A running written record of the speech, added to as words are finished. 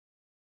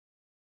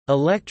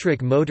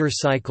Electric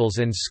motorcycles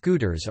and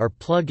scooters are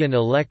plug-in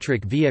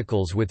electric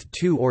vehicles with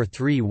 2 or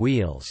 3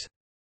 wheels.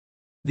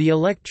 The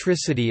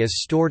electricity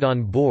is stored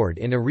on board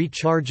in a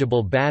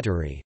rechargeable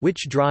battery,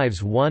 which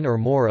drives one or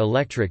more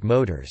electric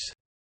motors.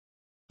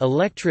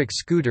 Electric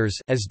scooters,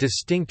 as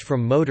distinct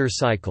from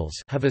motorcycles,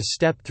 have a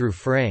step-through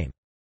frame.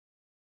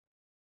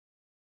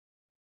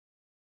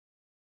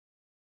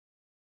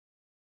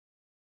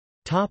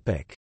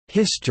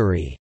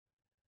 History.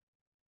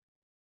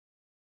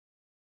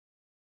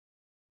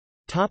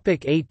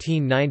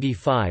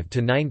 1895 to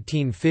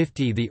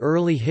 1950. The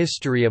early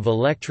history of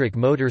electric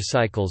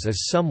motorcycles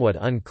is somewhat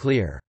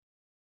unclear.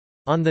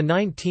 On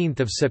 19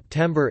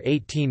 September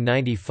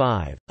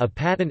 1895, a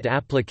patent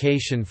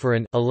application for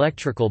an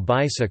electrical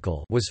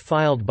bicycle was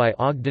filed by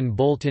Ogden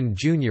Bolton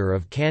Jr.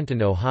 of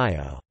Canton,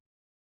 Ohio.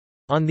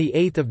 On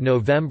 8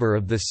 November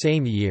of the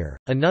same year,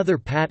 another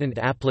patent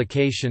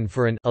application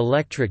for an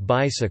electric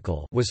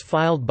bicycle was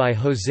filed by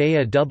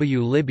Hosea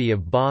W. Libby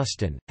of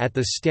Boston. At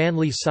the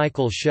Stanley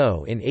Cycle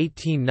Show in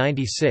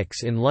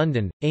 1896 in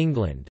London,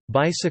 England,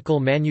 bicycle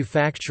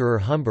manufacturer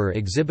Humber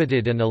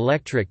exhibited an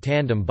electric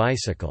tandem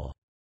bicycle.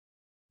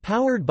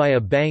 Powered by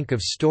a bank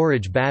of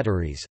storage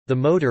batteries, the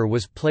motor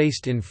was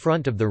placed in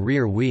front of the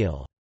rear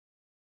wheel.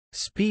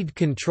 Speed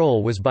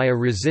control was by a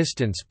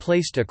resistance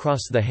placed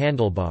across the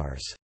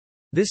handlebars.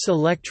 This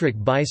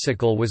electric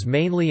bicycle was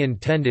mainly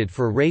intended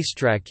for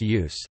racetrack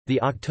use.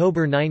 The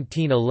October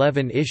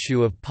 1911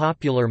 issue of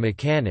Popular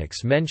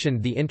Mechanics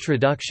mentioned the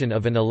introduction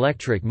of an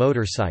electric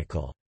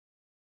motorcycle.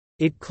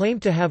 It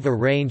claimed to have a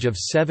range of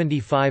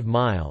 75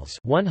 miles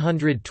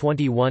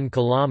 (121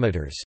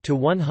 kilometers) to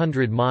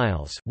 100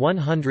 miles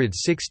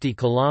 (160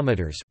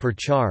 kilometers) per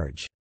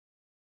charge.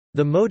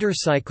 The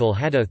motorcycle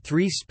had a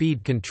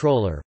 3-speed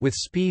controller, with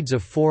speeds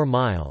of 4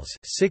 miles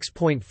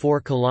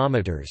 (6.4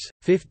 kilometers),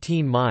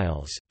 15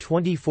 miles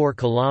 (24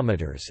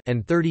 kilometers),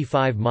 and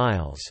 35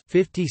 miles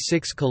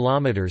 (56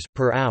 kilometers)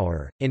 per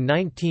hour. In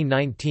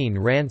 1919,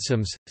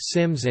 Ransomes,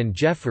 Sims and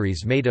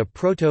Jefferies made a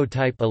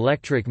prototype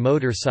electric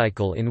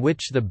motorcycle in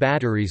which the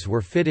batteries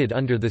were fitted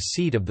under the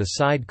seat of the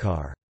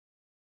sidecar.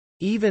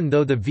 Even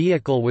though the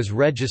vehicle was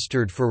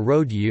registered for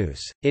road use,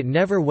 it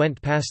never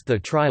went past the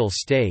trial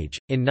stage.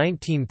 In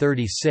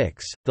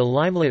 1936, the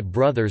Limelet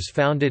brothers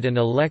founded an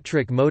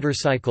electric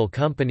motorcycle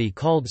company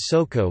called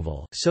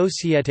Socoval,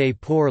 Société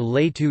pour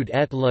l'étude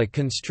et la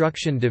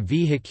construction de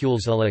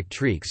véhicules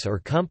électriques, or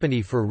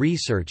Company for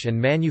Research and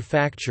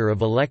Manufacture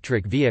of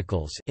Electric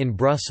Vehicles, in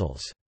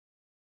Brussels.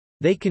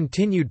 They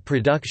continued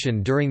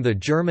production during the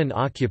German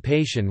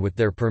occupation with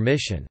their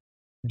permission.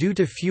 Due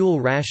to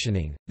fuel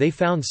rationing, they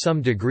found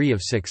some degree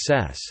of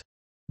success.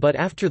 But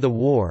after the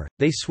war,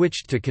 they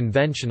switched to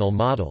conventional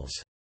models.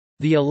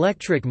 The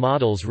electric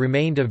models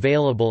remained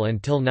available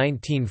until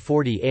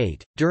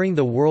 1948. During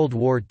the World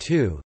War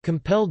II,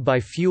 compelled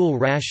by fuel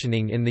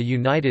rationing in the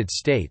United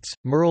States,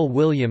 Merle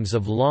Williams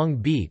of Long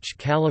Beach,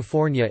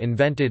 California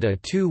invented a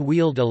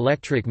 2-wheeled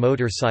electric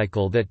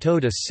motorcycle that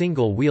towed a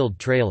single-wheeled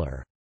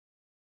trailer.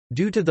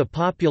 Due to the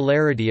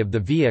popularity of the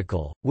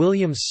vehicle,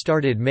 Williams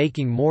started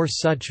making more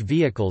such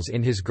vehicles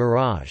in his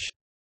garage.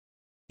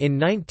 In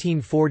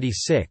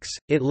 1946,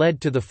 it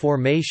led to the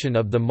formation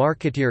of the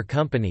Marketeer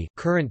Company,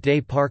 current-day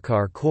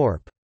Parcar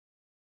Corp.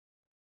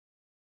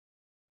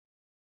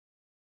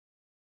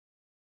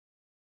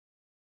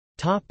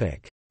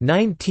 Topic: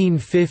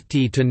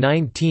 1950 to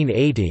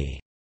 1980.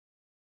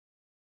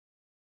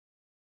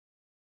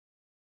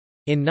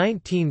 In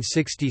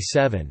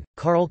 1967,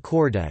 Carl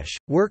Kordesh,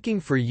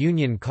 working for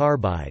Union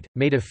Carbide,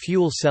 made a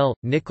fuel cell,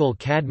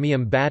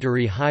 nickel-cadmium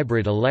battery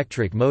hybrid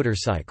electric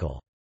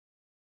motorcycle.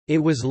 It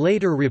was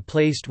later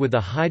replaced with a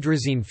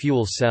hydrazine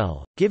fuel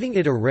cell, giving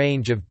it a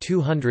range of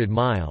 200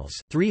 miles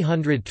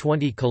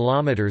 (320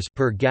 kilometers)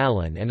 per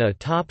gallon and a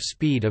top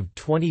speed of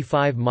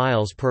 25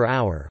 miles per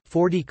hour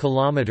 (40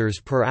 kilometers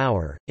per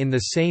hour). In the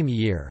same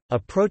year, a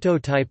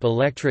prototype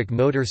electric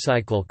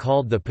motorcycle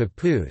called the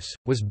Papoose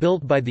was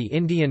built by the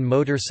Indian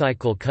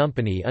Motorcycle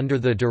Company under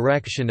the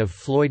direction of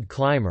Floyd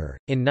Clymer.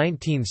 In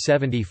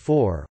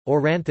 1974,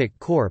 Oranthic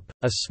Corp.,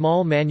 a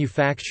small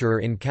manufacturer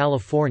in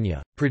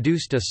California,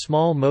 produced a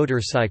small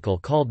motorcycle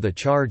called the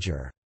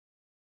Charger.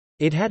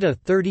 It had a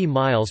 30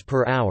 miles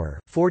per hour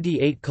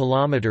 (48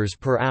 kilometers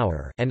per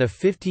hour) and a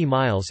 50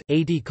 miles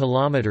 (80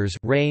 kilometers)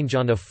 range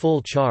on a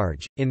full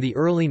charge. In the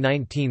early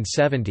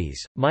 1970s,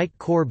 Mike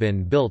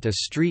Corbin built a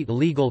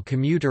street-legal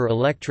commuter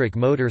electric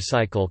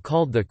motorcycle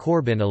called the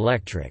Corbin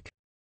Electric.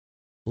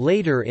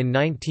 Later in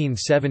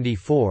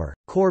 1974,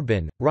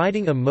 Corbin,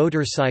 riding a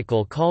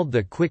motorcycle called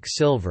the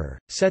Quicksilver,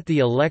 set the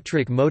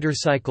electric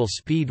motorcycle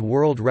speed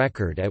world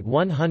record at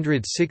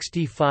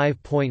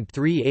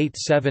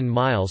 165.387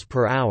 miles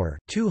per hour,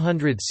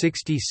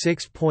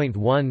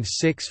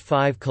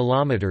 266.165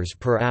 kilometers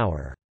per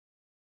hour.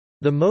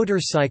 The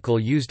motorcycle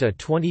used a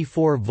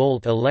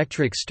 24-volt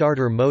electric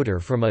starter motor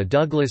from a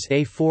Douglas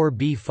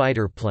A-4B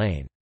fighter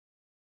plane.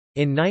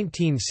 In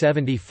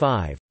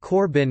 1975,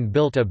 Corbin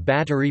built a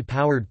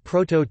battery-powered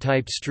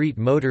prototype street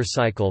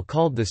motorcycle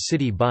called the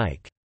City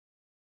Bike.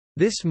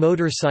 This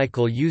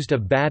motorcycle used a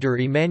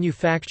battery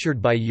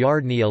manufactured by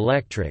Yardney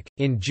Electric.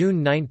 In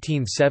June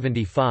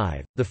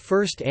 1975, the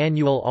first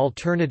annual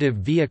Alternative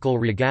Vehicle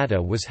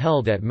Regatta was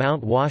held at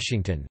Mount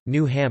Washington,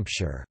 New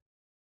Hampshire.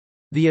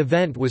 The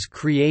event was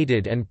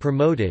created and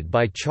promoted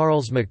by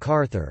Charles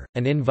MacArthur,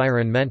 an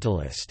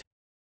environmentalist.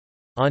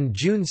 On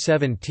June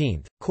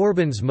 17,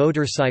 Corbin's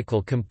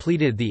motorcycle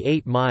completed the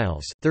 8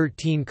 miles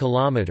 (13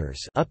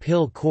 kilometers)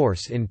 uphill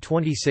course in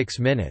 26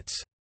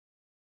 minutes.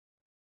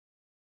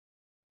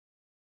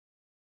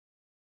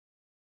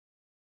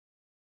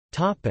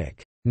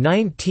 Topic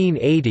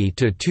 1980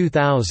 to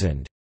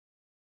 2000.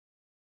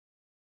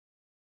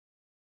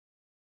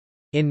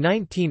 In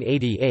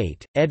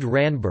 1988, Ed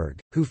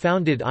Ranberg, who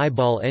founded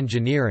Eyeball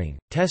Engineering,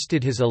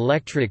 tested his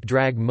electric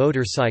drag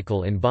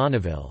motorcycle in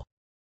Bonneville.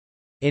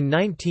 In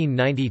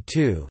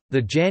 1992,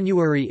 the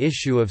January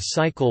issue of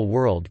Cycle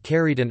World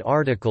carried an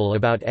article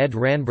about Ed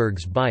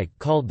Ranberg's bike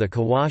called the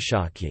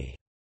Kawasaki.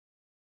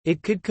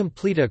 It could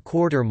complete a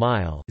quarter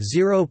mile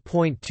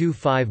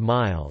 (0.25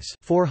 miles,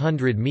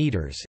 400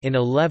 meters) in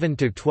 11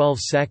 to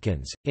 12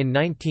 seconds. In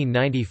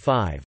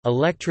 1995,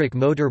 Electric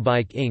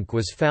Motorbike Inc.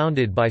 was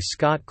founded by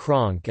Scott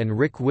Cronk and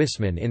Rick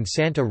Wisman in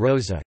Santa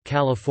Rosa,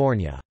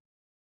 California.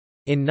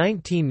 In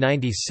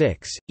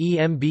 1996,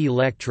 EMB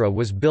Electra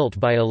was built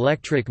by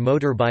Electric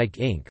Motorbike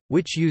Inc.,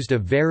 which used a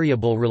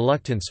variable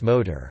reluctance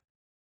motor.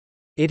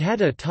 It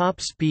had a top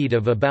speed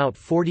of about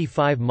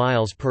 45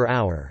 miles per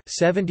hour,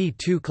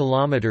 72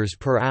 kilometers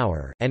per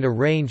hour, and a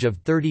range of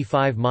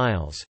 35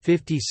 miles,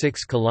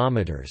 56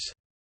 kilometers.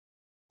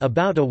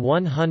 About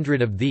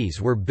 100 of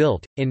these were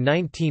built. In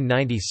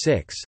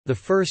 1996, the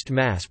first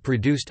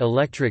mass-produced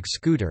electric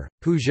scooter,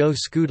 Peugeot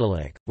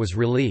Scootelec, was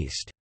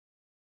released.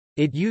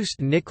 It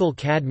used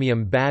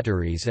nickel-cadmium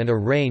batteries and a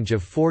range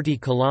of 40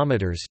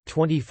 kilometers,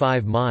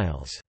 25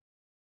 miles.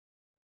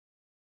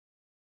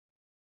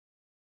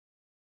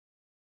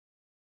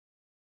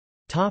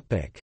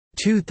 Topic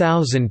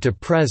 2000 to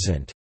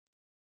present.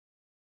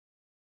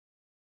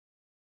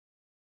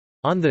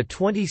 On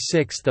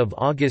 26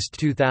 August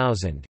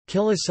 2000,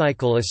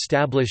 Kilocycle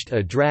established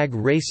a drag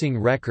racing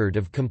record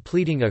of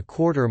completing a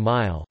quarter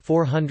mile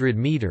 400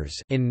 meters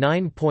in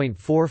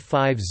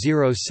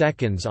 9.450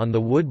 seconds on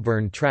the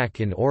Woodburn track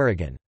in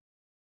Oregon.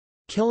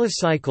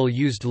 Kilocycle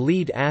used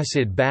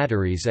lead-acid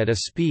batteries at a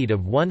speed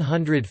of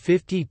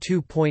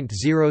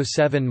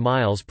 152.07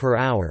 miles per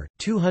hour,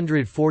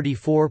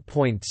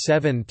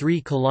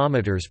 244.73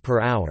 kilometers per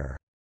hour.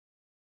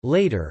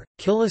 Later,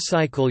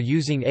 Kilocycle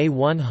using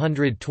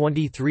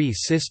A123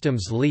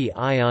 Systems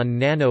Li-ion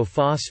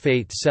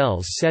nanophosphate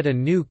cells set a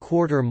new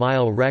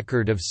quarter-mile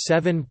record of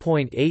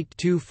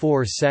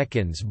 7.824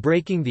 seconds,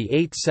 breaking the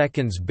 8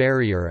 seconds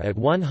barrier at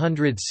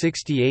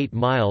 168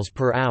 miles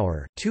per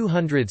hour,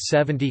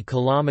 270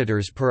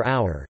 kilometers per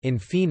hour in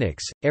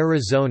Phoenix,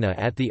 Arizona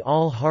at the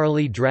All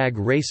Harley Drag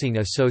Racing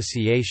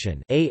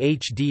Association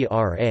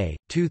 (AHDRA)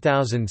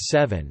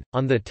 2007.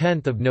 On the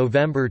 10th of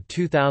November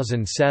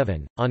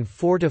 2007, on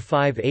 4–5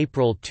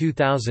 April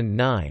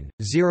 2009,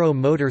 Zero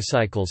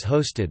Motorcycles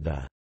hosted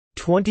the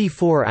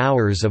 24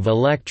 Hours of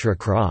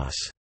Electrocross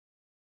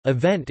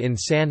event in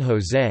San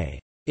Jose.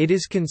 It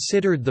is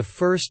considered the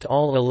first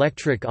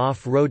all-electric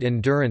off-road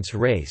endurance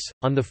race.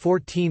 On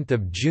 14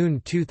 June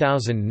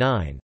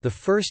 2009, the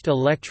first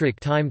electric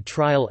time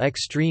trial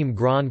Extreme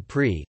Grand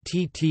Prix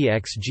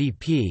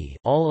 (TTXGP)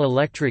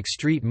 all-electric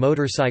street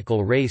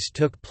motorcycle race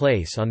took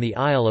place on the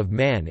Isle of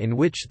Man, in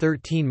which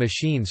 13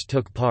 machines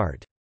took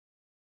part.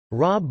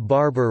 Rob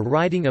Barber,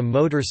 riding a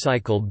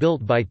motorcycle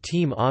built by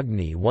Team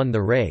Ogni, won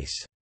the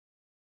race.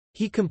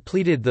 He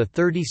completed the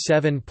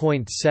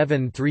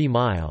 37.73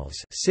 miles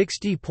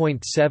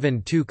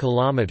 (60.72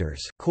 kilometers)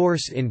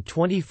 course in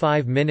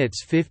 25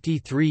 minutes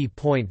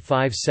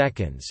 53.5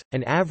 seconds,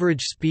 an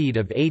average speed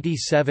of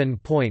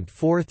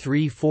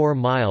 87.434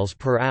 miles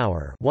per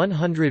hour,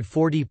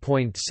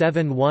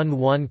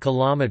 140.711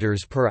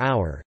 kilometers per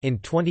hour. In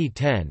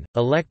 2010,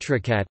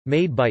 Electricat,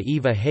 made by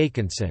Eva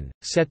Hakinson,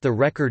 set the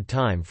record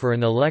time for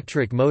an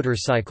electric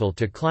motorcycle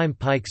to climb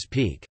Pikes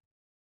Peak.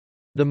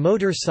 The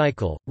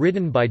motorcycle,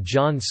 ridden by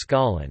John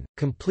Scollin,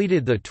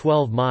 completed the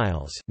 12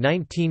 miles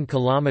 (19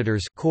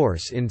 kilometers)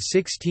 course in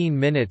 16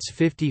 minutes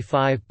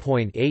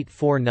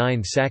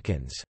 55.849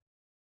 seconds.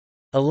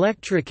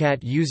 Electricat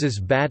uses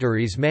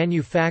batteries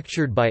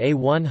manufactured by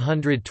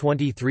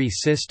A123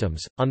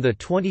 Systems. On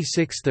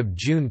 26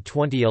 June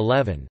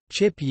 2011,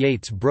 Chip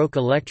Yates broke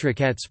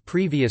Electricat's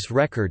previous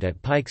record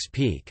at Pikes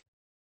Peak.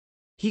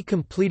 He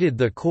completed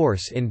the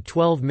course in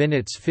 12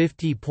 minutes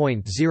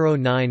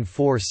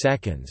 50.094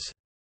 seconds.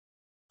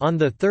 On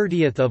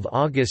 30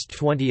 August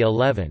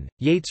 2011,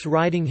 Yates,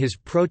 riding his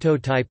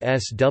prototype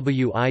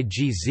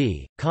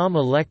SWIGZ, COM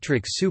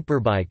electric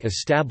superbike,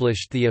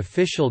 established the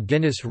official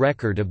Guinness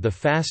record of the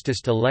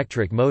fastest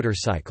electric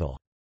motorcycle.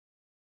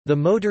 The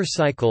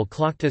motorcycle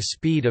clocked a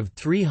speed of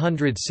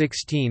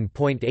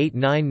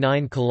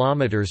 316.899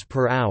 km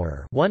per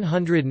hour,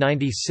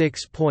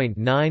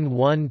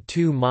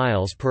 196.912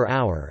 miles per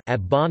hour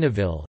at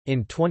Bonneville.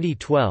 In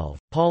 2012,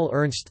 Paul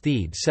Ernst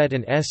Thiede set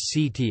an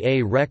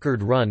SCTA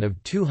record run of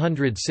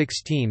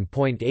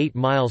 216.8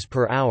 miles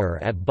per hour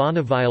at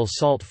Bonneville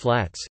Salt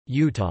Flats,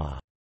 Utah.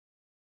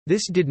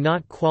 This did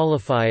not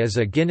qualify as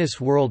a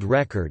Guinness World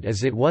Record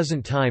as it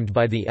wasn't timed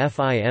by the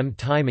FIM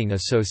Timing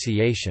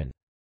Association.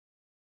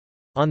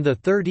 On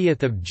 30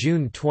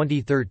 June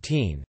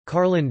 2013,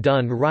 Carlin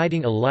Dunn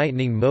riding a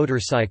Lightning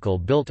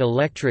motorcycle-built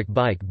electric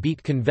bike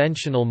beat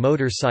conventional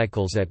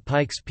motorcycles at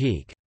Pikes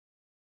Peak.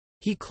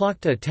 He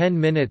clocked a 10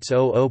 minutes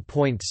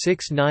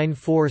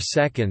 00.694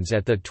 seconds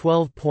at the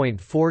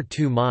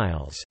 12.42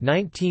 miles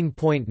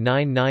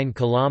 (19.99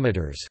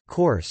 kilometers)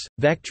 course.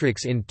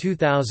 Vectrix in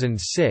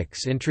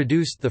 2006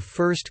 introduced the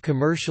first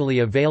commercially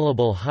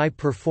available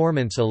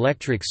high-performance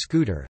electric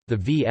scooter, the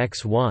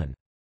VX1.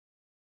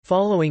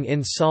 Following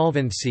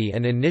insolvency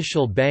and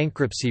initial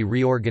bankruptcy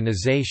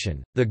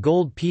reorganization, the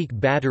Gold Peak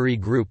Battery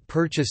Group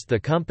purchased the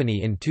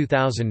company in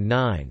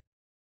 2009.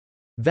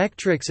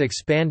 Vectrix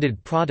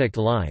expanded product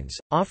lines,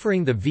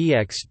 offering the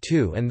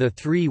VX2 and the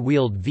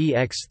three-wheeled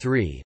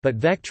VX3, but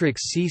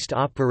Vectrix ceased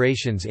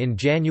operations in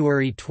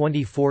January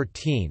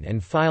 2014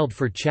 and filed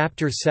for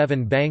Chapter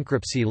 7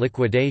 bankruptcy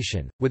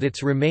liquidation, with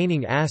its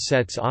remaining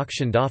assets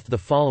auctioned off the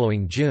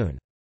following June.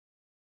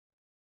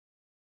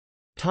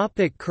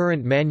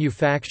 Current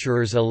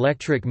manufacturers.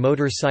 Electric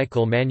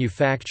motorcycle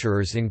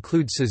manufacturers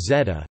include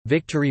Suzetta,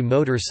 Victory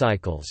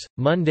Motorcycles,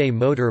 Monday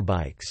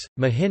Motorbikes,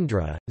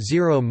 Mahindra,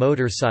 Zero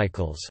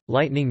Motorcycles,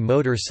 Lightning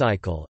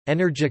Motorcycle,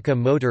 Energica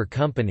Motor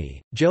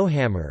Company,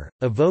 Johammer,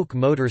 Evoque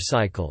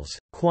Motorcycles,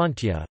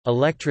 Quantia,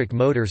 Electric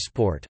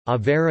Motorsport,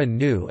 Avera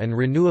New and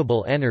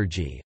Renewable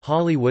Energy,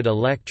 Hollywood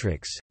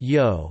Electrics,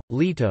 Yo,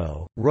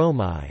 Lito,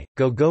 Romai,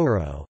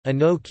 Gogoro,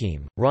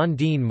 Inokim,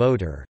 Rondine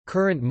Motor,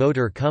 Current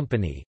Motor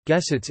Company,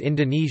 Gesets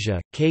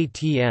Indonesia,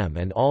 KTM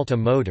and Alta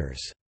Motors.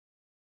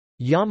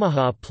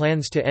 Yamaha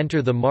plans to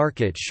enter the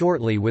market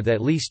shortly with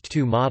at least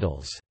 2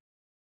 models.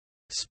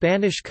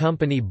 Spanish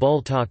company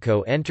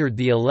Bultaco entered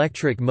the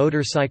electric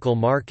motorcycle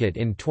market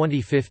in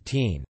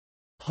 2015.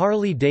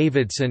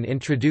 Harley-Davidson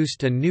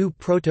introduced a new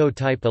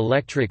prototype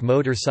electric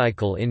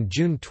motorcycle in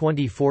June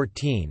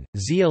 2014.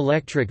 Z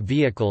Electric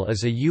Vehicle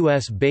is a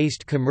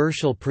US-based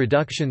commercial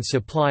production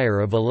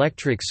supplier of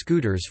electric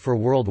scooters for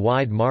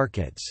worldwide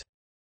markets.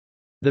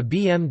 The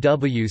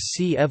BMW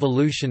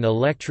C-Evolution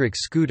electric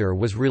scooter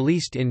was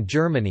released in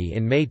Germany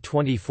in May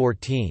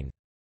 2014.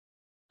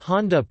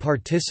 Honda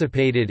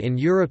participated in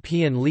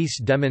European lease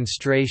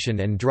demonstration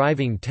and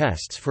driving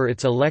tests for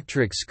its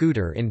electric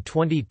scooter in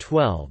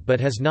 2012 but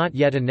has not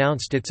yet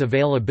announced its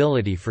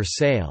availability for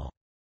sale.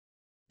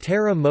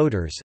 Terra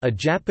Motors, a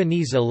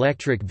Japanese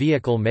electric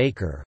vehicle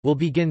maker, will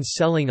begin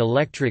selling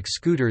electric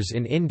scooters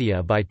in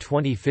India by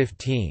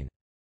 2015.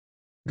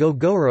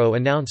 Gogoro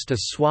announced a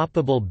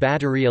swappable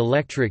battery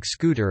electric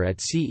scooter at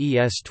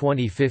CES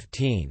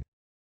 2015.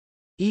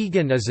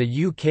 Egan is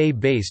a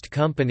UK-based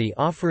company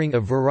offering a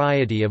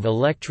variety of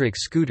electric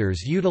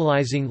scooters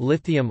utilizing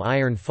lithium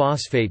iron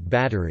phosphate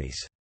batteries.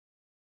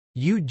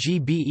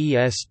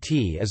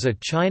 UGBEST is a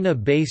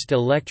China-based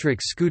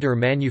electric scooter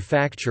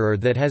manufacturer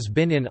that has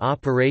been in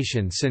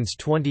operation since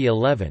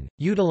 2011,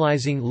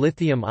 utilizing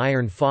lithium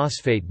iron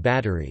phosphate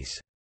batteries.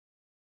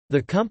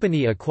 The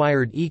company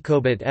acquired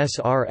Ecobit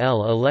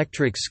SRL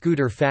electric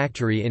scooter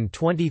factory in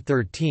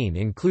 2013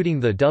 including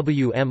the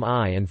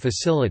WMI and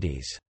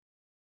facilities.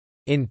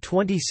 In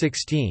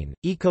 2016,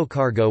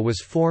 EcoCargo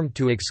was formed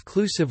to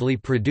exclusively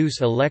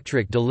produce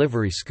electric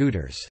delivery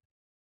scooters.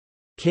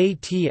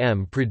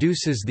 KTM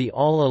produces the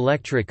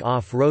all-electric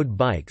off-road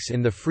bikes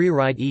in the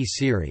Freeride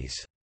E-Series.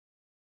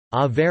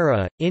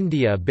 Avera,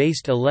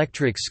 India-based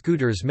electric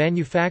scooters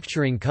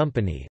manufacturing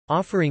company,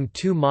 offering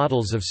 2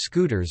 models of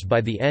scooters by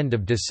the end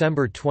of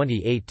December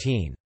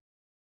 2018.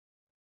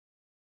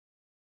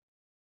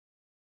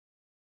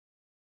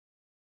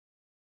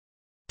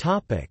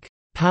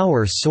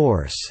 Power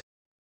source.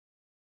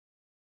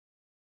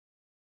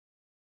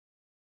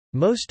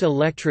 Most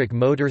electric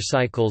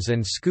motorcycles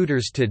and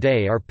scooters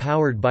today are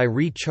powered by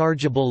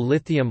rechargeable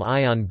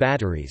lithium-ion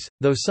batteries,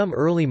 though some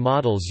early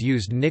models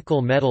used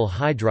nickel metal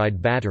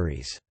hydride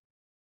batteries.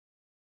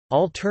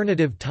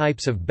 Alternative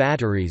types of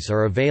batteries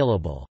are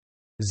available.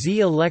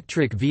 Z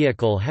Electric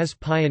Vehicle has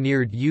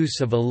pioneered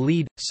use of a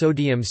lead,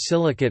 sodium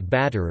silicate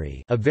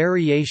battery, a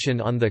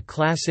variation on the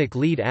classic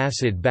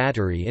lead-acid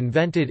battery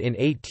invented in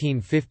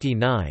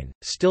 1859,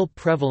 still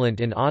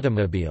prevalent in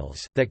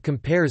automobiles, that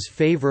compares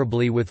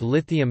favorably with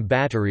lithium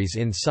batteries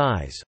in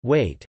size,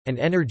 weight, and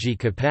energy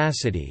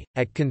capacity,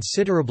 at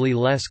considerably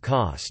less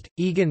cost.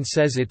 Egan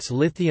says its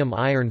lithium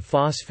iron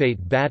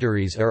phosphate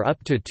batteries are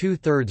up to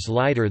 2/3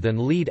 lighter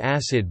than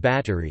lead-acid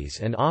batteries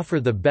and offer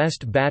the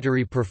best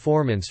battery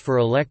performance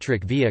for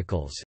electric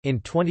vehicles. In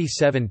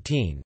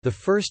 2017, the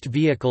first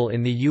vehicle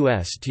in the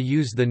U.S. to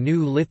use the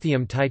new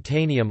lithium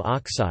titanium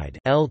oxide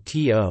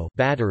 (LTO)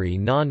 battery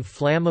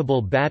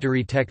non-flammable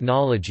battery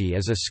technology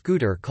is a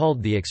scooter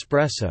called the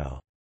Espresso.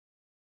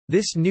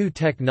 This new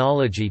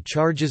technology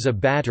charges a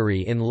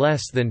battery in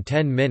less than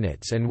 10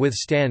 minutes and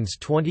withstands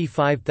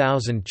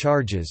 25,000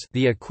 charges,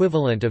 the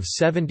equivalent of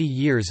 70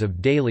 years of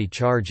daily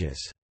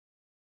charges.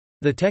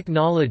 The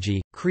technology,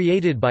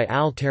 created by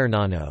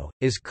Alternano,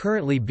 is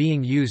currently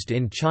being used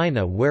in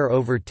China where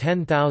over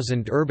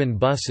 10,000 urban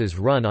buses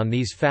run on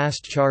these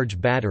fast-charge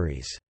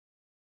batteries.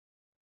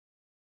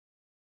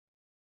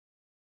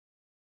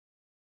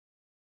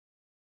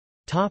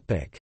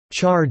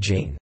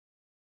 Charging.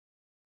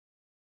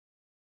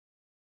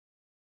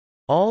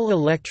 All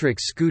electric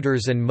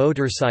scooters and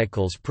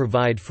motorcycles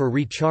provide for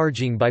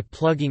recharging by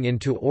plugging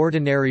into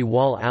ordinary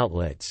wall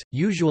outlets,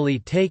 usually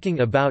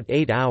taking about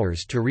 8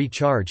 hours to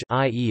recharge,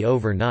 i.e.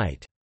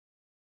 overnight.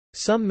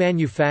 Some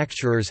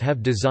manufacturers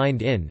have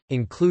designed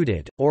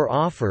included, or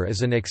offer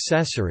as an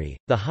accessory,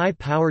 the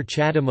high-power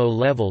CHAdeMO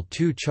Level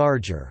 2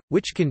 charger,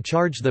 which can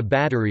charge the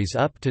batteries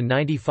up to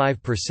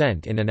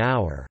 95% in an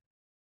hour.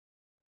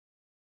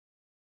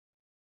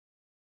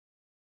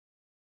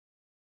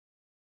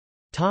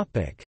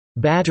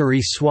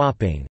 Battery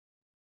swapping.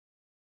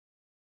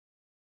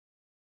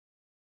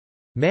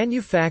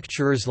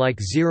 Manufacturers like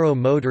Zero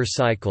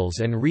Motorcycles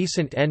and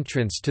recent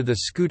entrants to the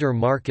scooter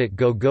market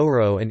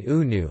Gogoro and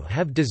Unu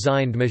have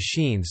designed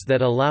machines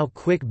that allow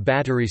quick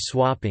battery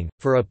swapping,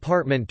 for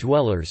apartment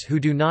dwellers who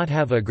do not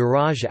have a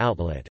garage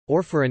outlet,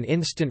 or for an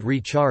instant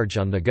recharge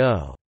on the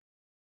go.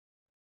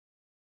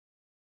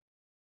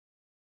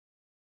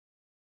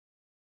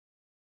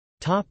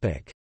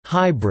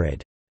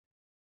 Hybrid.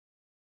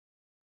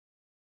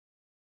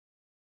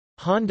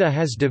 Honda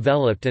has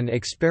developed an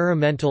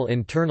experimental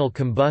internal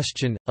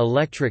combustion,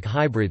 electric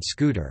hybrid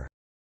scooter.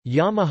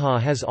 Yamaha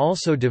has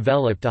also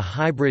developed a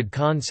hybrid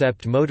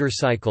concept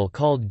motorcycle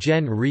called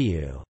Gen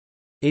Ryu.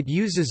 It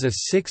uses a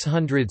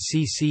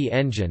 600cc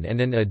engine and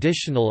an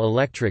additional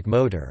electric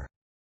motor.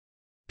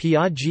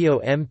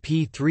 Piaggio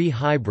MP3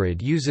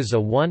 Hybrid uses a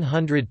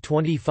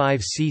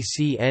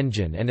 125cc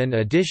engine and an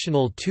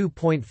additional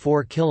 2.4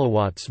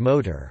 kW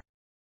motor.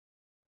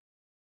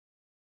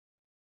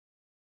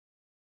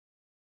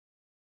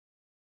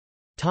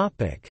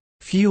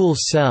 Fuel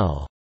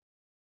cell.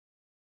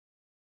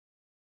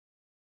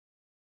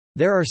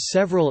 There are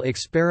several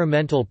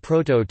experimental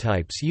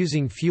prototypes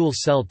using fuel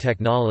cell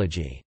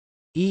technology.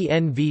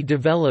 ENV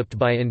developed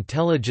by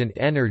Intelligent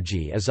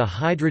Energy is a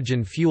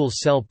hydrogen fuel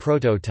cell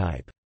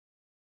prototype.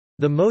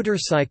 The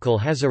motorcycle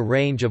has a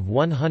range of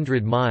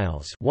 100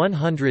 miles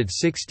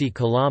 (160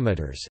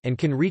 kilometers) and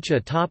can reach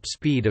a top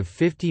speed of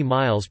 50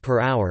 miles per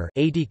hour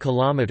 (80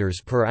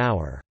 kilometers per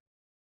hour).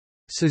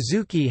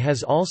 Suzuki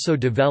has also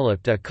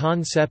developed a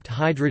concept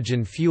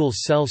hydrogen fuel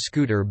cell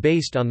scooter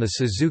based on the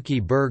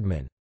Suzuki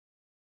Bergman.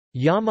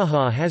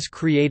 Yamaha has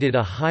created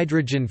a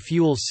hydrogen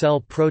fuel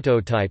cell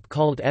prototype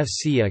called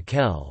FC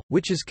Akel,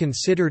 which is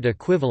considered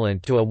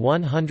equivalent to a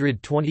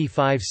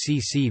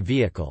 125cc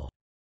vehicle.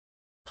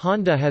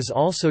 Honda has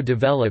also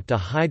developed a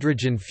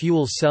hydrogen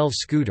fuel cell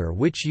scooter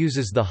which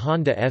uses the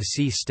Honda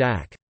FC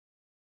stack.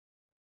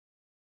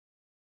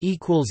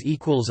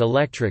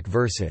 Electric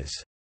versus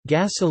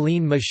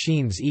gasoline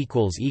machines.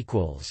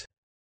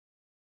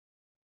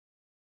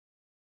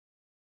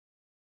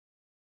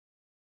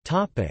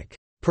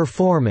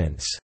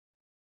 Performance.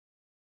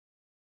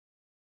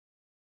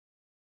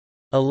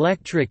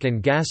 Electric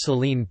and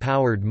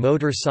gasoline-powered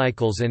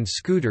motorcycles and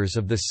scooters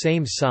of the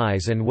same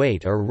size and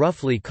weight are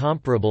roughly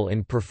comparable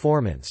in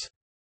performance.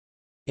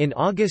 In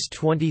August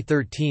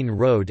 2013,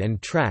 Road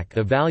and Track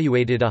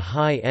evaluated a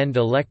high-end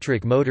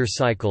electric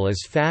motorcycle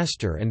as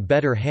faster and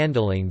better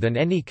handling than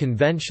any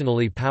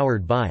conventionally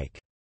powered bike.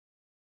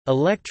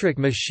 Electric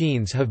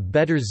machines have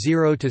better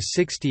 0 to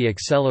 60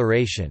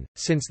 acceleration,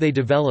 since they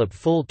develop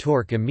full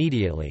torque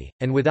immediately,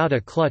 and without a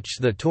clutch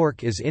the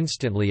torque is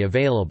instantly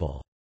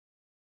available.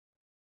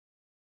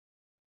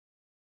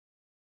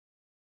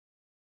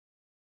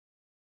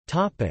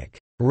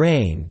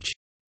 Range.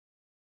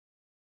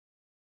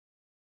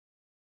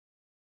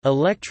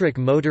 Electric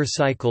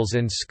motorcycles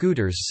and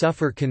scooters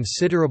suffer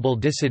considerable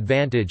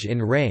disadvantage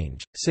in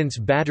range, since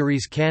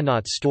batteries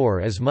cannot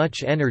store as much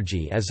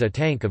energy as a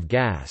tank of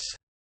gas.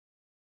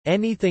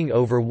 Anything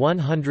over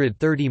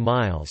 130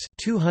 miles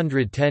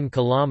 (210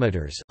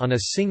 kilometers) on a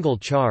single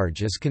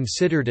charge is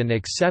considered an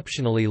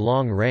exceptionally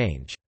long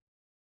range.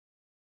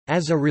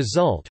 As a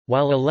result,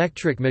 while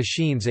electric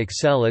machines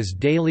excel as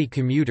daily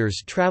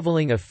commuters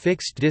traveling a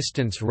fixed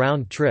distance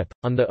round trip,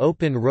 on the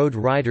open road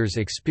riders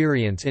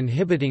experience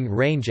inhibiting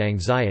range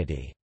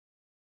anxiety.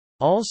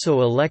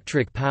 Also,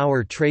 electric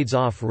power trades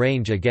off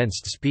range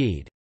against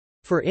speed.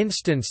 For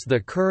instance, the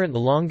current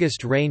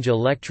longest-range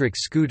electric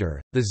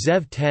scooter, the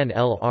ZEV 10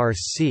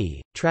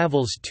 LRC,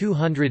 travels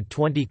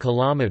 220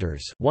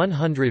 kilometers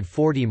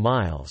 (140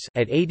 miles)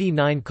 at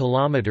 89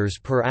 kilometers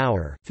per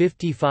hour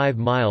 (55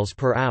 miles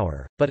per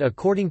hour), but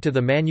according to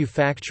the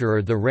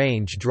manufacturer, the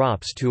range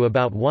drops to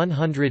about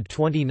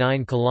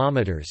 129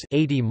 kilometers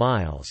 (80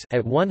 miles)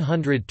 at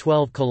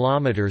 112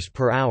 kilometers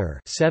per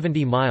hour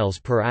 (70 miles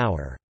per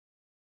hour).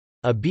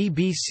 A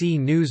BBC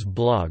News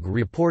blog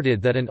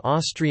reported that an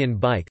Austrian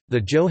bike,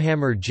 the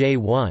Johammer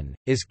J1,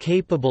 is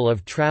capable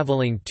of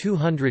travelling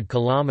 200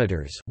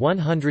 kilometres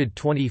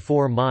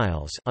 (124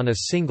 miles) on a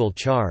single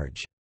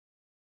charge.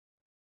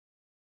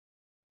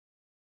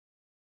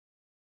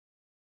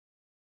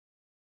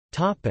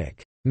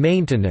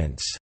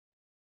 Maintenance.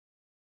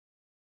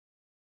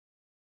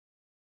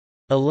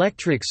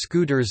 Electric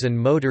scooters and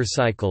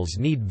motorcycles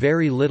need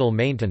very little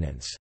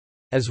maintenance.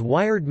 As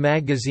Wired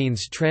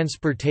magazine's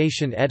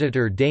transportation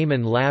editor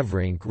Damon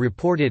Lavrink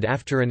reported,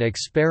 after an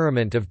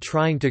experiment of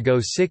trying to go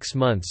 6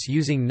 months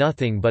using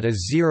nothing but a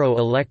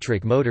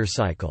zero-electric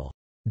motorcycle,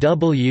 with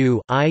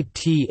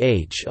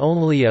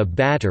only a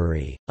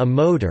battery, a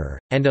motor,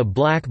 and a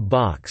black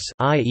box,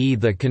 i.e.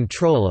 the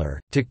controller,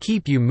 to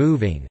keep you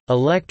moving,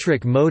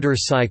 electric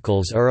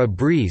motorcycles are a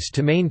breeze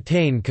to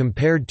maintain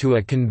compared to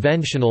a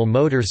conventional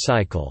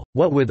motorcycle,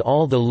 what with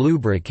all the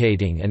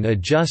lubricating and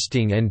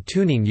adjusting and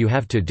tuning you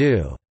have to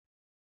do.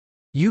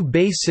 You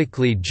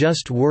basically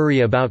just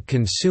worry about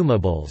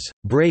consumables,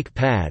 brake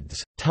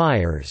pads,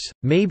 tires,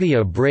 maybe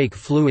a brake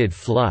fluid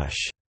flush.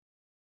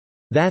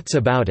 That's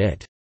about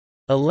it.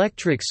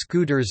 Electric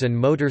scooters and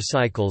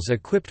motorcycles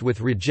equipped with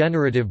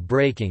regenerative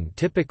braking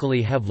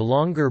typically have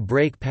longer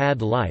brake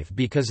pad life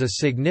because a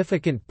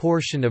significant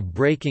portion of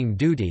braking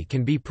duty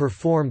can be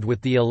performed with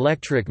the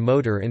electric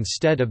motor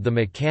instead of the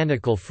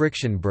mechanical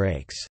friction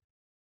brakes.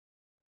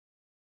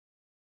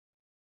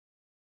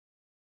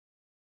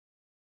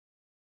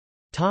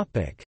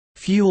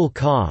 Fuel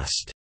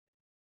cost.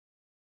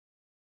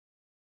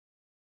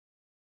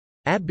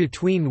 At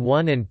between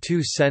 1 and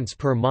 2 cents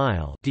per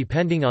mile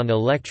depending on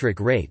electric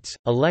rates,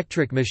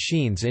 electric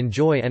machines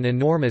enjoy an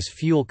enormous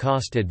fuel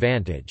cost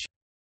advantage.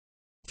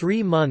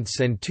 3 months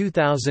and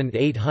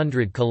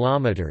 2,800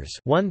 kilometers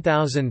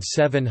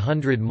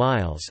 (1,700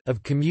 miles)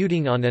 of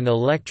commuting on an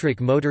electric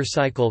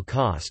motorcycle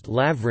cost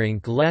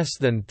Lavrink less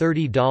than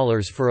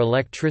 $30 for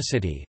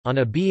electricity. On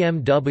a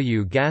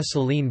BMW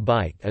gasoline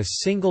bike, a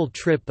single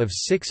trip of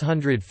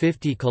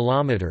 650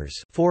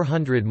 kilometers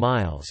 (400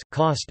 miles)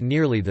 cost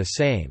nearly the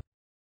same.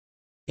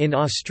 In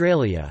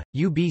Australia,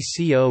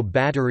 UBCO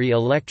battery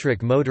electric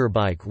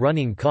motorbike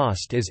running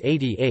cost is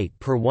 88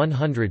 per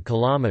 100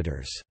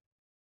 kilometers.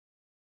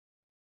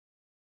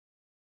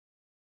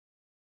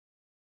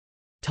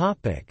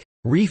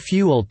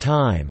 Refuel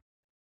time.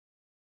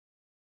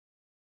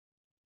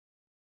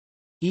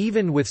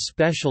 Even with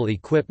special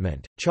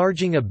equipment,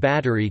 charging a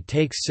battery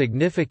takes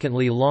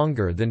significantly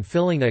longer than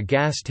filling a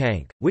gas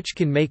tank, which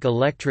can make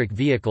electric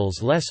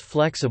vehicles less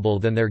flexible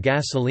than their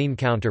gasoline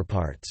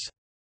counterparts.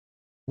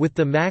 With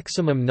the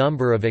maximum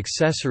number of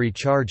accessory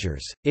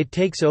chargers, it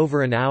takes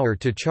over an hour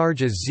to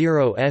charge a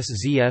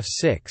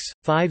 0SZF6,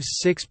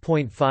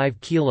 6.5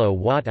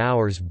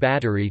 kWh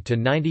battery to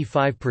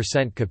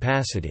 95%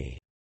 capacity.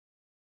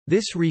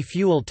 This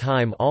refuel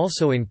time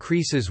also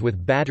increases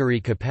with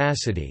battery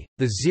capacity.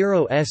 The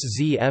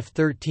 0SZF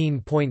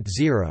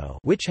 13.0,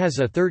 which has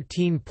a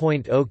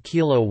 13.0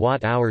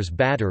 kWh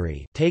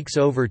battery, takes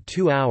over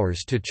 2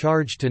 hours to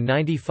charge to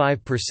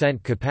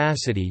 95%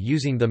 capacity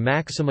using the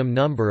maximum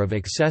number of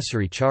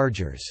accessory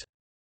chargers.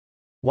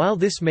 While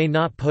this may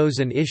not pose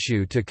an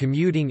issue to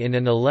commuting in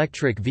an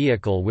electric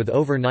vehicle with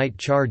overnight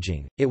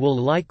charging, it will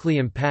likely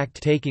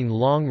impact taking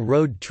long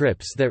road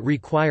trips that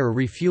require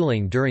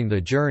refueling during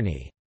the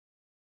journey.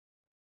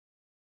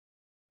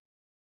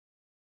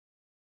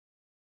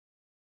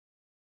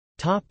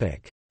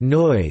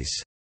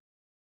 Noise.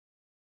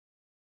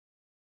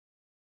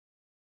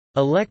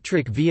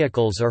 Electric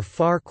vehicles are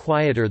far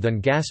quieter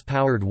than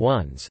gas-powered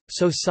ones,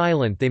 so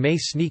silent they may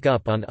sneak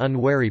up on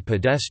unwary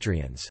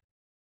pedestrians.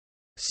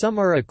 Some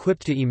are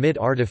equipped to emit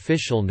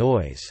artificial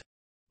noise.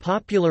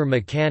 Popular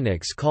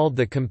mechanics called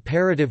the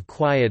comparative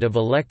quiet of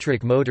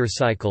electric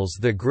motorcycles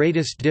the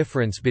greatest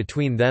difference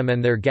between them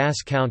and their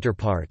gas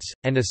counterparts,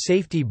 and a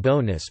safety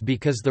bonus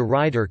because the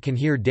rider can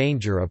hear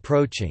danger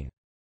approaching.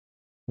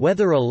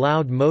 Whether a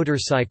loud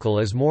motorcycle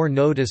is more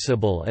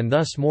noticeable and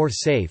thus more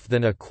safe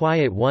than a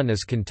quiet one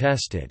is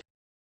contested.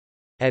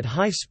 At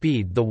high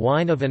speed, the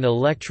whine of an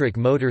electric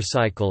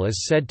motorcycle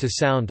is said to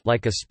sound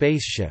like a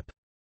spaceship.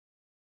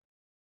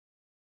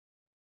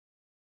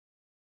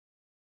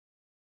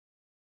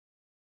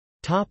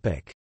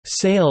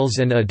 Sales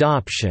and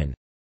adoption.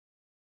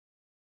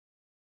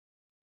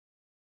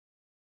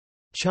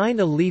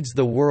 China leads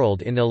the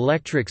world in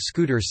electric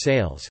scooter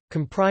sales,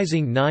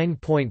 comprising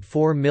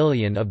 9.4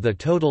 million of the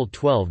total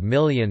 12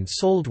 million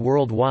sold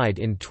worldwide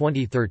in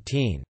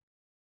 2013.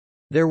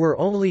 There were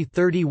only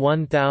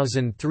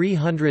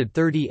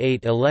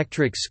 31,338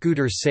 electric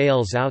scooter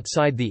sales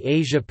outside the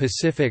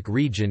Asia-Pacific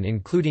region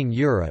including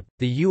Europe.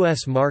 The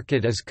US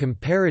market is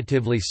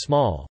comparatively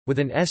small, with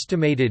an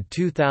estimated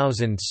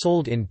 2,000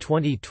 sold in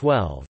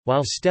 2012.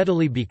 While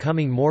steadily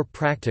becoming more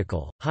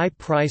practical, high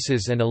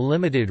prices and a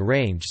limited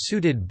range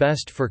suited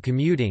best for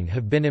commuting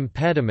have been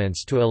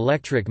impediments to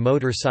electric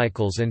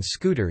motorcycles and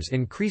scooters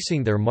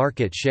increasing their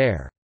market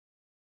share.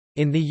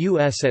 In the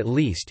US at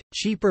least,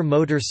 cheaper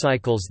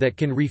motorcycles that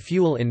can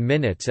refuel in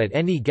minutes at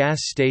any gas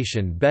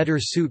station better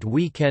suit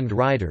weekend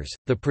riders,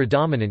 the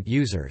predominant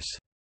users.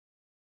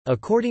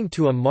 According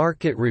to a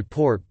market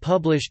report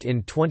published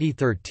in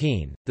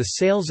 2013, the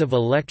sales of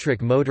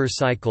electric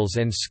motorcycles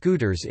and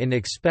scooters is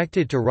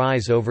expected to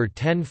rise over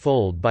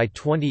tenfold by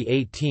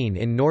 2018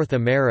 in North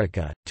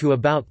America, to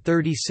about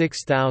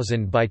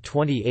 36,000 by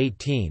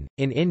 2018.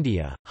 In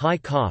India, high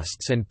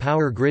costs and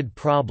power grid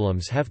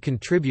problems have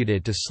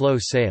contributed to slow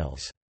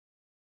sales.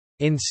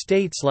 In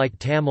states like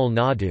Tamil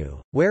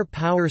Nadu, where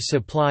power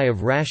supply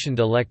of rationed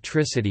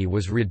electricity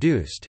was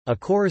reduced, a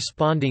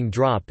corresponding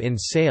drop in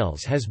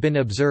sales has been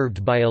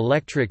observed by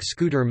electric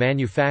scooter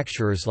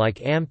manufacturers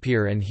like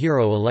Ampere and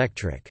Hero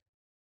Electric.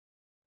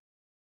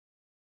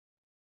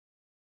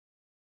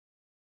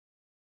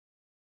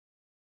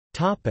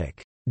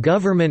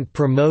 Government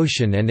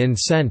promotion and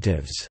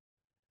incentives.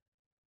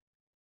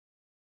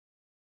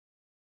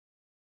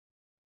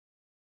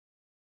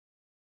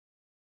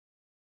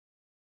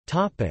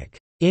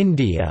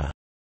 India.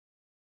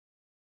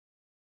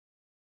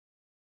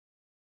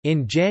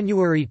 In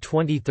January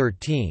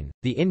 2013,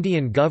 the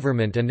Indian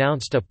government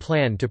announced a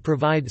plan to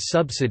provide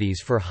subsidies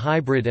for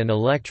hybrid and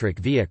electric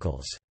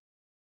vehicles.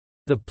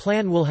 The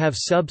plan will have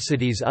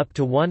subsidies up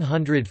to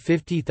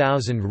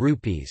 150,000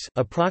 rupees,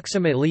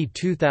 approximately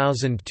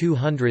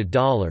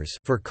 $2,200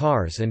 for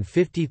cars and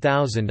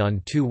 50,000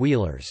 on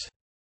two-wheelers.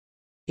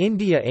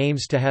 India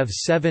aims to have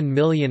 7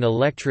 million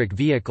electric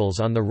vehicles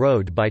on the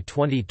road by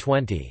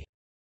 2020.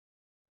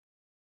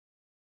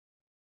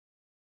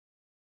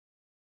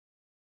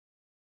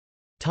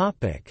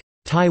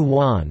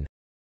 Taiwan.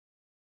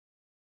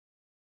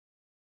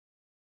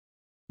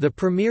 The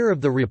Premier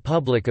of the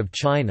Republic of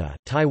China,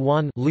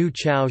 Taiwan, Liu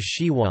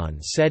Chao-shiuan,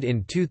 said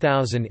in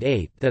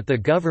 2008 that the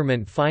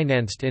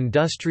government-financed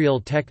Industrial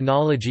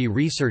Technology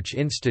Research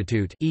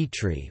Institute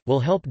will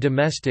help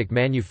domestic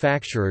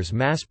manufacturers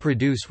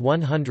mass-produce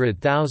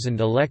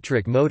 100,000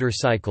 electric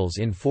motorcycles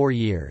in 4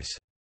 years.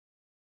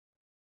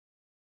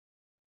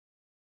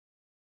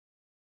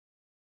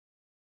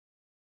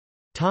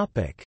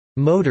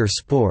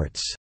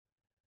 Motorsports.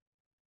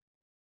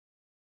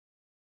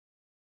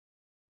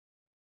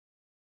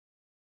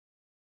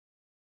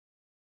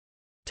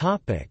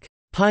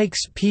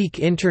 Pikes Peak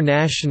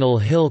International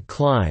Hill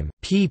Climb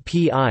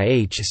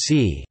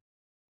 (PPIHC).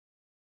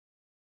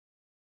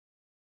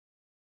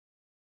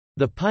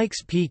 The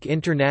Pikes Peak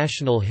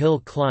International Hill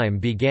Climb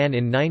began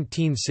in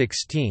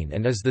 1916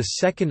 and is the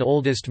second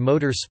oldest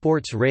motor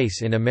sports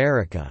race in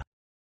America.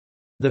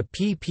 The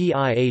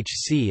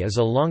PPIHC is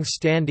a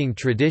long-standing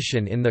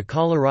tradition in the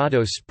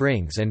Colorado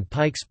Springs and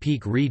Pikes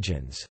Peak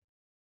regions.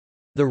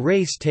 The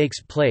race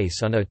takes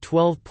place on a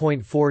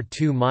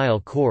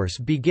 12.42-mile course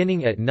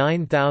beginning at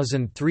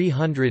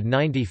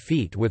 9,390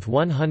 feet with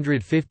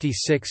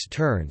 156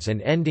 turns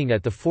and ending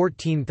at the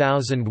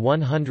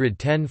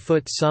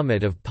 14,110-foot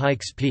summit of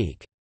Pikes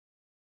Peak.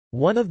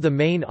 One of the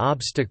main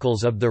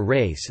obstacles of the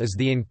race is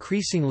the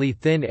increasingly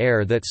thin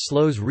air that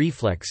slows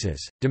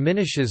reflexes,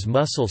 diminishes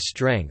muscle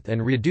strength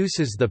and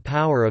reduces the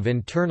power of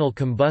internal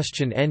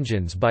combustion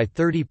engines by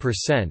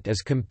 30%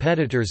 as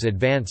competitors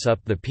advance up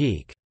the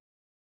peak.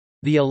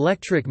 The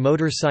electric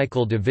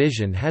motorcycle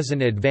division has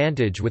an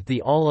advantage with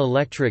the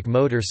all-electric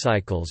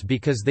motorcycles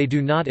because they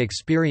do not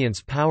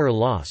experience power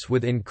loss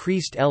with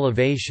increased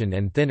elevation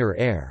and thinner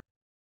air.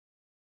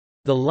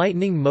 The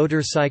Lightning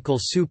Motorcycle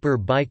Super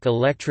Bike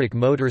electric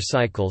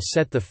motorcycle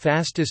set the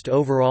fastest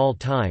overall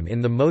time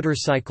in the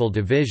motorcycle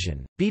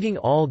division, beating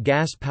all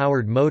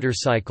gas-powered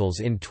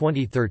motorcycles in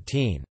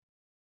 2013.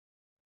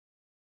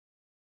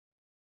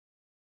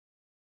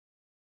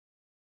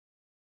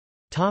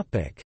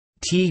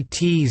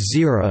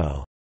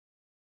 TT0.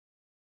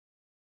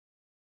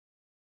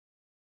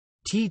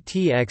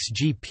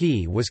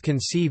 TTXGP was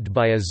conceived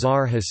by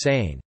Azhar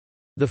Hussain.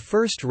 The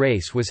first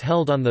race was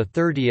held on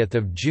 30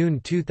 June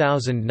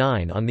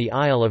 2009 on the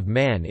Isle of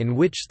Man in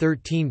which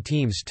 13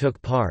 teams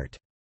took part.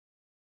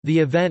 The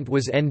event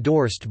was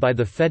endorsed by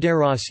the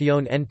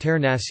Fédération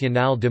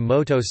Internationale de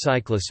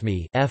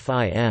Motocyclisme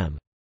 (FIM).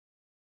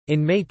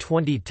 In May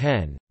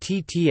 2010,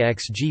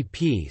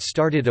 TTXGP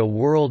started a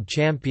World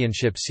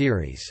Championship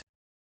Series.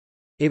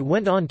 It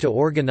went on to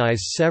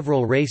organize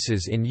several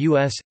races in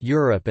US,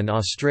 Europe and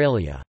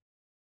Australia.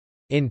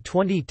 In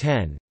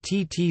 2010,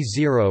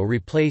 TT0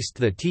 replaced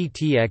the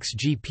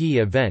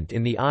TTXGP event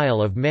in the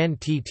Isle of Man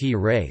TT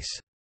race.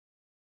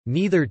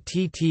 Neither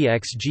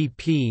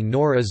TTXGP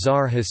nor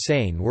Azhar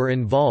Hussain were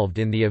involved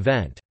in the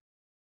event.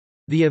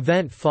 The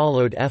event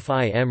followed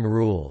FIM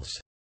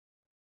rules.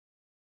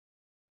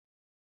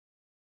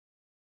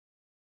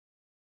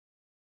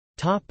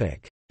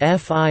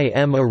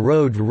 FIM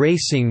eRoad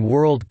Racing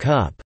World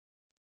Cup.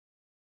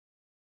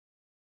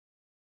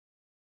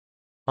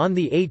 On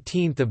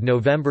 18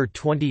 November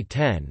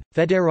 2010,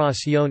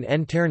 Fédération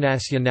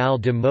Internationale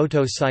de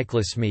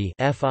Motocyclisme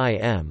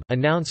 (FIM)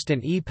 announced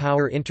an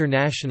e-Power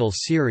International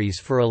Series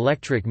for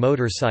electric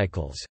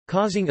motorcycles,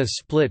 causing a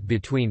split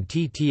between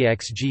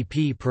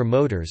TTXGP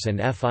promoters and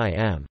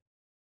FIM.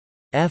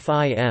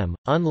 FIM,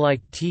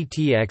 unlike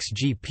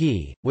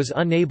TTXGP, was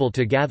unable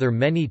to gather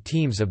many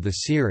teams of the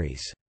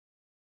series.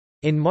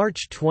 In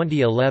March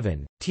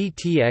 2011,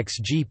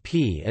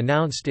 TTXGP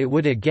announced it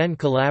would again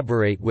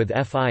collaborate with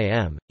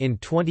FIM. In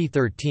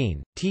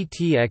 2013,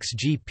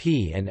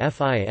 TTXGP and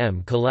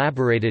FIM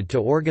collaborated to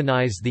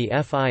organize the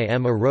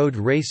FIM eRoad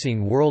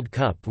Racing World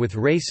Cup with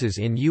races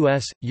in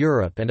US,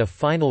 Europe and a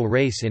final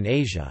race in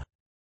Asia.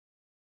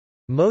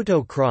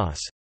 Motocross.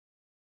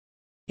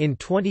 In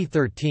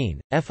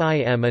 2013,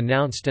 FIM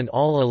announced an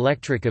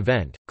all-electric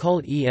event,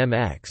 called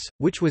EMX,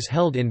 which was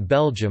held in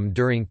Belgium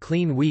during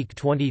Clean Week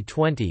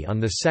 2020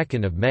 on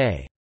 2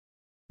 May.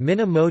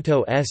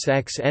 Minamoto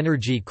SX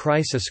Energy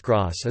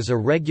Crisiscross is a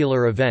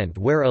regular event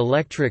where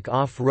electric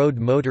off-road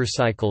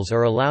motorcycles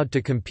are allowed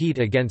to compete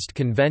against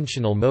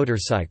conventional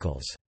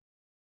motorcycles.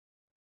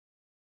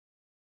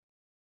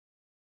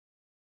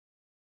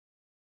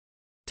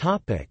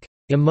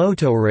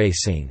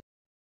 eMotoRacing.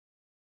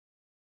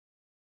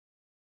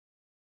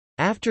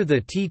 After the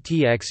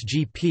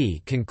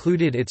TTXGP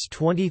concluded its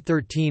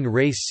 2013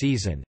 race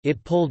season,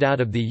 it pulled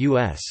out of the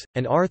US,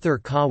 and Arthur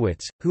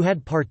Kawitz, who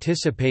had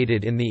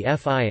participated in the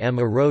FIM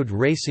eRoad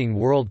Racing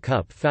World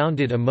Cup,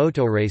 founded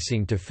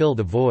eMotoRacing to fill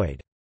the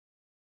void.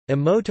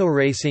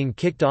 eMotoRacing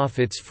kicked off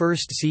its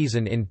first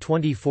season in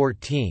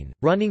 2014,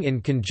 running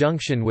in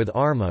conjunction with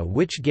ARMA,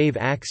 which gave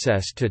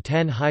access to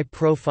 10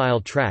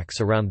 high-profile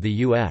tracks around the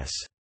US.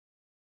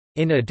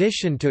 In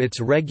addition to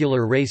its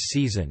regular race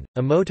season,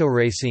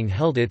 eMotoRacing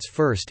held its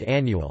first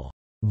annual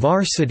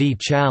Varsity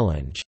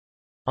Challenge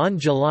on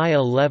July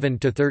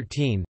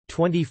 11–13,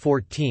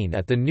 2014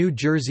 at the New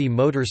Jersey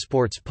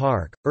Motorsports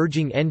Park,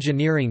 urging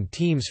engineering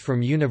teams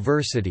from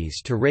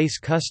universities to race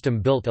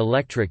custom-built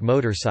electric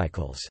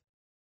motorcycles.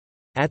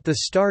 At the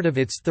start of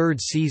its third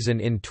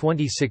season in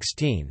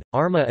 2016,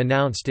 ARMA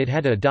announced it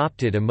had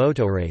adopted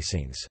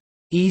eMotoRacing's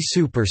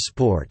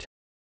eSupersport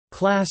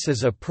class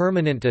as a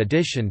permanent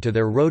addition to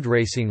their road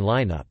racing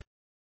lineup.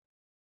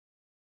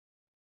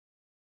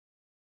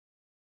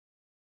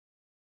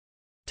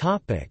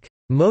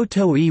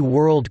 MotoE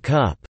World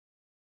Cup.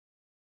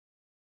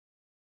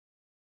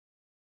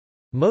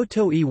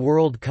 MotoE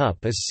World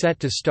Cup is set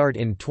to start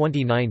in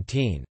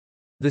 2019.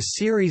 The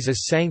series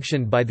is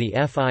sanctioned by the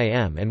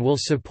FIM and will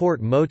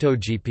support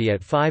MotoGP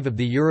at 5 of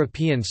the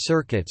European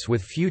circuits,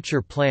 with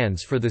future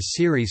plans for the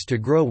series to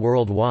grow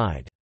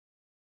worldwide.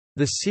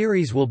 The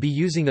series will be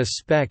using a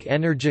spec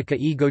Energica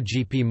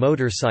EgoGP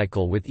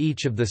motorcycle, with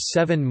each of the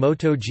 7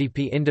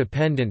 MotoGP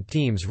independent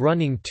teams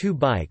running 2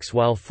 bikes,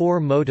 while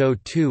 4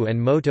 Moto2 and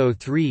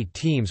Moto3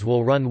 teams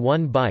will run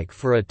 1 bike,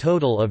 for a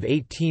total of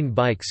 18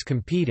 bikes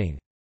competing.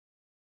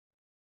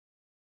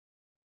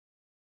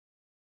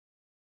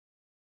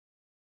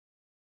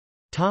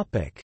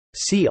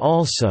 See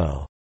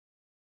also: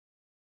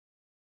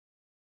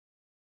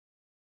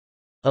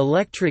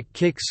 Electric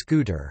kick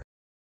scooter,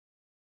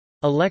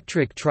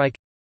 Electric trike,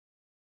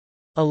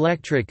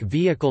 Electric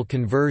vehicle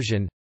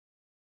conversion,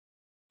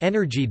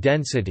 Energy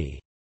density,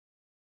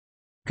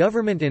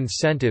 Government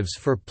incentives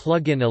for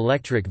plug-in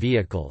electric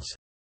vehicles.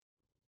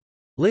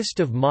 List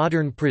of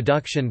modern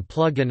production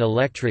plug-in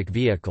electric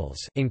vehicles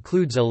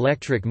includes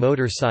electric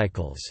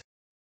motorcycles.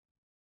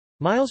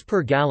 Miles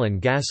per gallon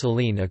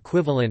gasoline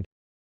equivalent.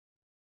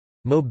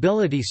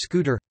 Mobility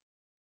scooter,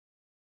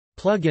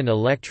 plug-in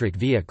electric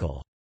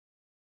vehicle.